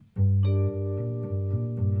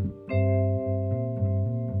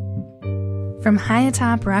From high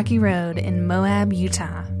atop Rocky Road in Moab,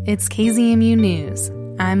 Utah, it's KZMU News.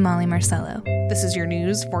 I'm Molly Marcello. This is your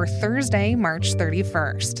news for Thursday, March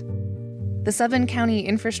 31st. The Seven County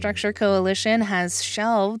Infrastructure Coalition has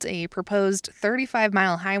shelved a proposed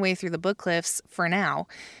 35-mile highway through the Book Cliffs for now,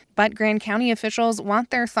 but Grand County officials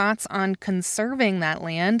want their thoughts on conserving that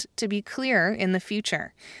land to be clear in the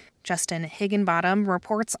future. Justin Higginbottom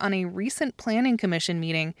reports on a recent Planning Commission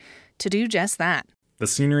meeting to do just that. The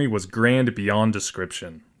scenery was grand beyond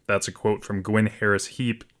description. That's a quote from Gwyn Harris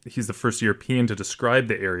Heap. He's the first European to describe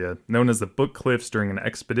the area, known as the Book Cliffs, during an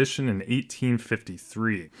expedition in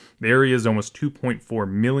 1853. The area is almost 2.4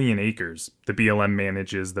 million acres. The BLM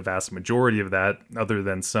manages the vast majority of that, other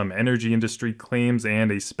than some energy industry claims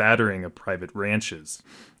and a spattering of private ranches.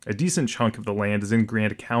 A decent chunk of the land is in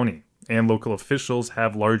Grant County, and local officials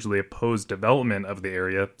have largely opposed development of the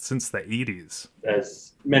area since the 80s.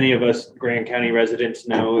 As many of us Grand County residents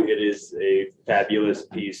know, it is a fabulous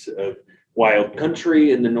piece of wild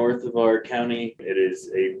country in the north of our county. It is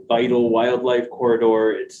a vital wildlife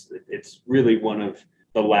corridor. It's really one of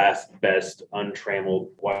the last best untrammeled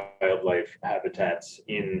wildlife habitats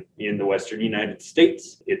in the western United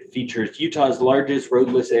States. It features Utah's largest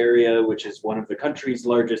roadless area, which is one of the country's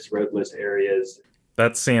largest roadless areas.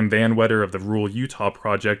 That's Sam Van Wetter of the Rural Utah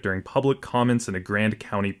Project during public comments in a Grand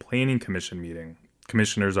County Planning Commission meeting.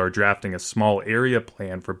 Commissioners are drafting a small area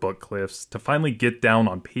plan for Book Cliffs to finally get down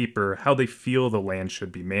on paper how they feel the land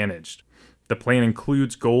should be managed. The plan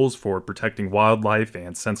includes goals for protecting wildlife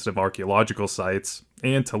and sensitive archaeological sites,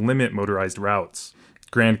 and to limit motorized routes.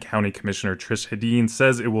 Grand County Commissioner Trish Hedin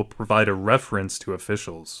says it will provide a reference to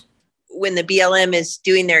officials. When the BLM is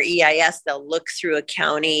doing their EIS, they'll look through a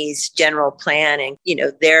county's general plan and,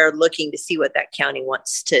 they're looking to see what that county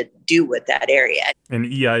wants to do with that area. An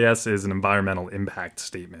EIS is an environmental impact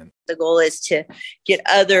statement. The goal is to get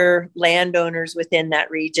other landowners within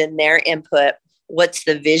that region, their input. What's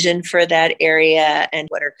the vision for that area and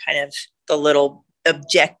what are kind of the little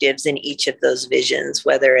objectives in each of those visions,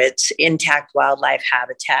 whether it's intact wildlife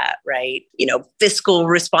habitat, right? Fiscal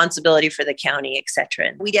responsibility for the county, et cetera.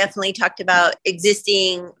 And we definitely talked about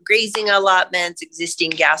existing grazing allotments,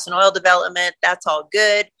 existing gas and oil development. That's all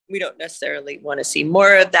good. We don't necessarily want to see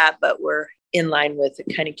more of that, but we're in line with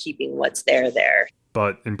kind of keeping what's there.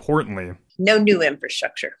 But importantly, no new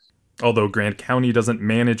infrastructure. Although Grant County doesn't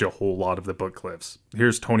manage a whole lot of the Book Cliffs.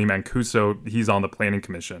 Here's Tony Mancuso. He's on the Planning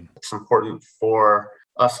Commission. It's important for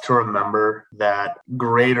us to remember that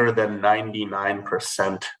greater than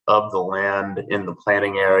 99% of the land in the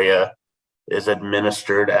planning area is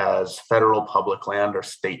administered as federal public land or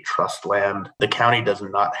state trust land. The county does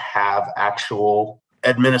not have actual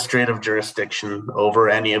administrative jurisdiction over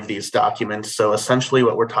any of these documents. So essentially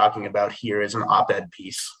what we're talking about here is an op-ed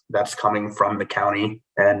piece that's coming from the county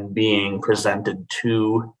and being presented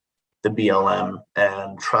to the BLM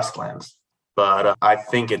and trust lands. But I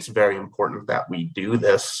think it's very important that we do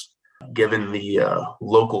this, given the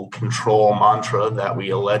local control mantra that we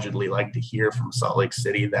allegedly like to hear from Salt Lake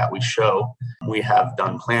City, that we have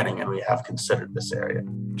done planning and we have considered this area.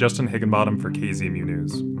 Justin Higginbottom for KZMU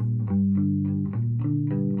News.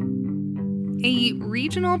 A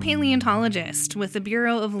regional paleontologist with the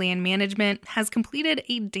Bureau of Land Management has completed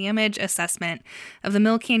a damage assessment of the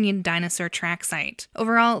Mill Canyon dinosaur track site.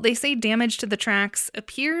 Overall, they say damage to the tracks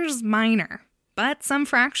appears minor, but some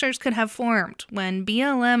fractures could have formed when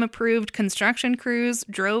BLM-approved construction crews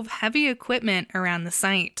drove heavy equipment around the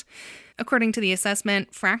site. According to the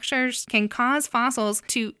assessment, fractures can cause fossils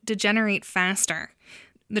to degenerate faster.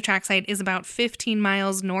 The track site is about 15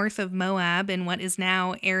 miles north of Moab in what is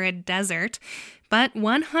now arid desert, but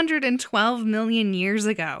 112 million years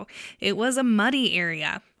ago, it was a muddy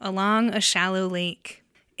area along a shallow lake.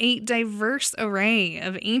 A diverse array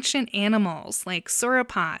of ancient animals like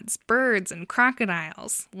sauropods, birds, and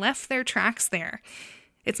crocodiles left their tracks there.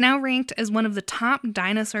 It's now ranked as one of the top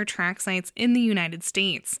dinosaur track sites in the United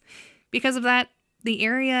States. Because of that, the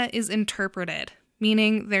area is interpreted,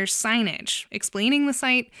 meaning there's signage explaining the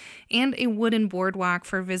site and a wooden boardwalk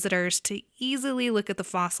for visitors to easily look at the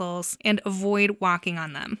fossils and avoid walking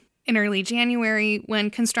on them. In early January,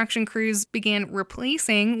 when construction crews began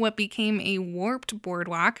replacing what became a warped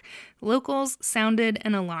boardwalk, locals sounded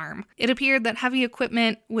an alarm. It appeared that heavy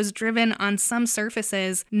equipment was driven on some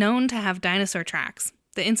surfaces known to have dinosaur tracks.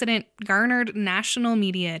 The incident garnered national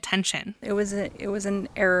media attention. It was an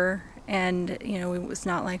error. And, it was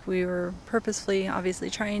not like we were purposefully, obviously,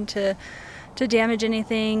 trying to to damage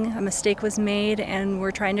anything. A mistake was made, and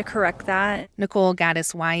we're trying to correct that. Nicole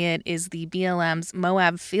Gaddis-Wyatt is the BLM's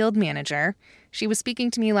Moab field manager. She was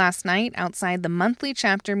speaking to me last night outside the monthly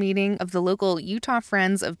chapter meeting of the local Utah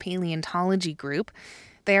Friends of Paleontology group.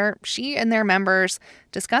 There, she and their members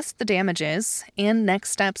discussed the damages and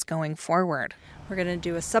next steps going forward. We're going to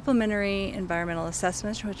do a supplementary environmental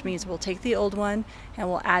assessment, which means we'll take the old one and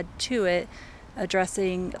we'll add to it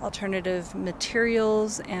addressing alternative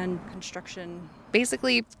materials and construction.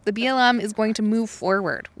 Basically, the BLM is going to move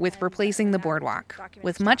forward with replacing the boardwalk,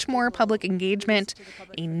 with much more public engagement,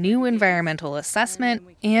 a new environmental assessment,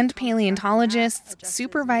 and paleontologists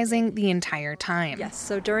supervising the entire time. Yes,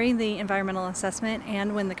 so during the environmental assessment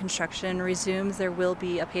and when the construction resumes, there will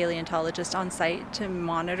be a paleontologist on site to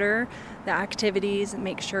monitor the activities and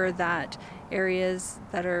make sure that areas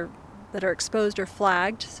that are exposed are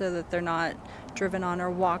flagged so that they're not driven on or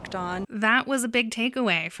walked on. That was a big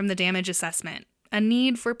takeaway from the damage assessment. A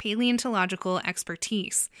need for paleontological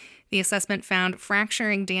expertise. The assessment found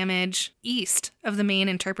fracturing damage east of the main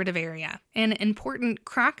interpretive area. An important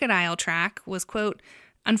crocodile track was, quote,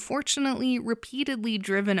 unfortunately repeatedly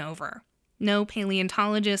driven over. No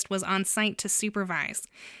paleontologist was on site to supervise.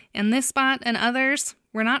 And this spot and others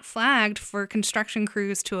were not flagged for construction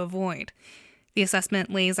crews to avoid. The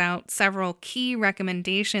assessment lays out several key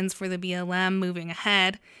recommendations for the BLM moving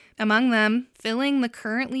ahead. Among them, filling the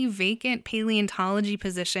currently vacant paleontology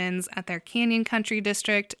positions at their Canyon Country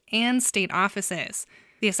District and state offices.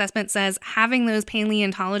 The assessment says having those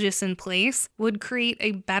paleontologists in place would create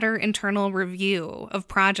a better internal review of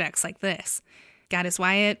projects like this.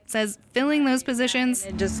 Gaddis-Wyatt says filling those positions...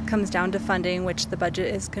 It just comes down to funding, which the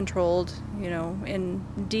budget is controlled, in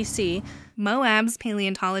D.C. Moab's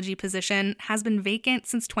paleontology position has been vacant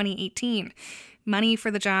since 2018. Money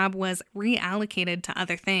for the job was reallocated to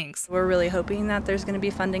other things. We're really hoping that there's going to be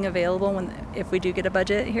funding available if we do get a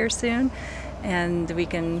budget here soon, and we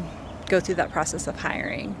can go through that process of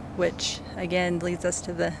hiring, which again leads us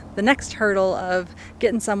to the next hurdle of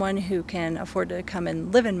getting someone who can afford to come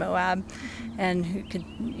and live in Moab and who could,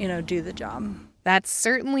 do the job. That's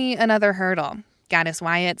certainly another hurdle.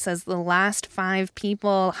 Gaddis-Wyatt says the last 5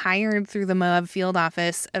 people hired through the Moab field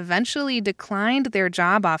office eventually declined their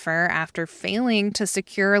job offer after failing to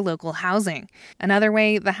secure local housing. Another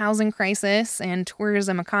way the housing crisis and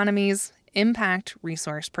tourism economies impact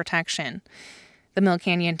resource protection. The Mill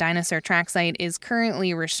Canyon Dinosaur Track Site is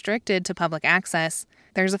currently restricted to public access.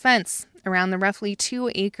 There's a fence around the roughly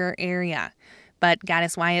 2-acre area. But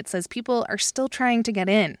Gaddis-Wyatt says people are still trying to get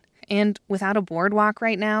in. And without a boardwalk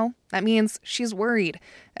right now, that means she's worried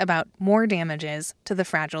about more damages to the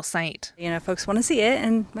fragile site. Folks want to see it,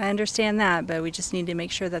 and I understand that, but we just need to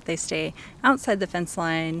make sure that they stay outside the fence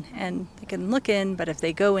line and they can look in, but if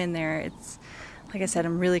they go in there, it's, like I said,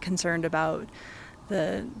 I'm really concerned about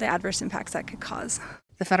the adverse impacts that could cause.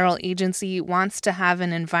 The federal agency wants to have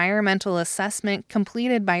an environmental assessment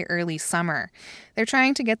completed by early summer. They're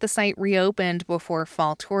trying to get the site reopened before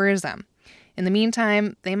fall tourism. In the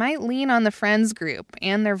meantime, they might lean on the Friends group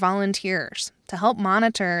and their volunteers to help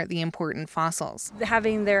monitor the important fossils.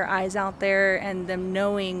 Having their eyes out there and them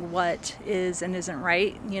knowing what is and isn't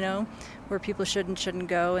right, where people should and shouldn't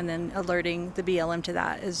go, and then alerting the BLM to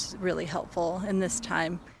that is really helpful in this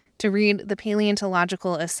time. To read the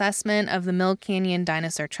paleontological assessment of the Mill Canyon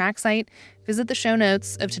Dinosaur Track Site, visit the show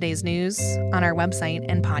notes of today's news on our website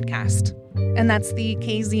and podcast. And that's the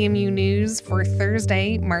KZMU News for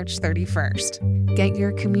Thursday, March 31st. Get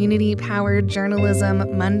your community-powered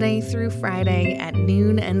journalism Monday through Friday at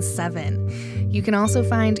noon and 7. You can also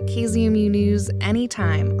find KZMU News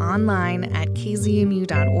anytime online at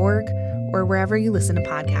kzmu.org or wherever you listen to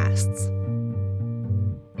podcasts.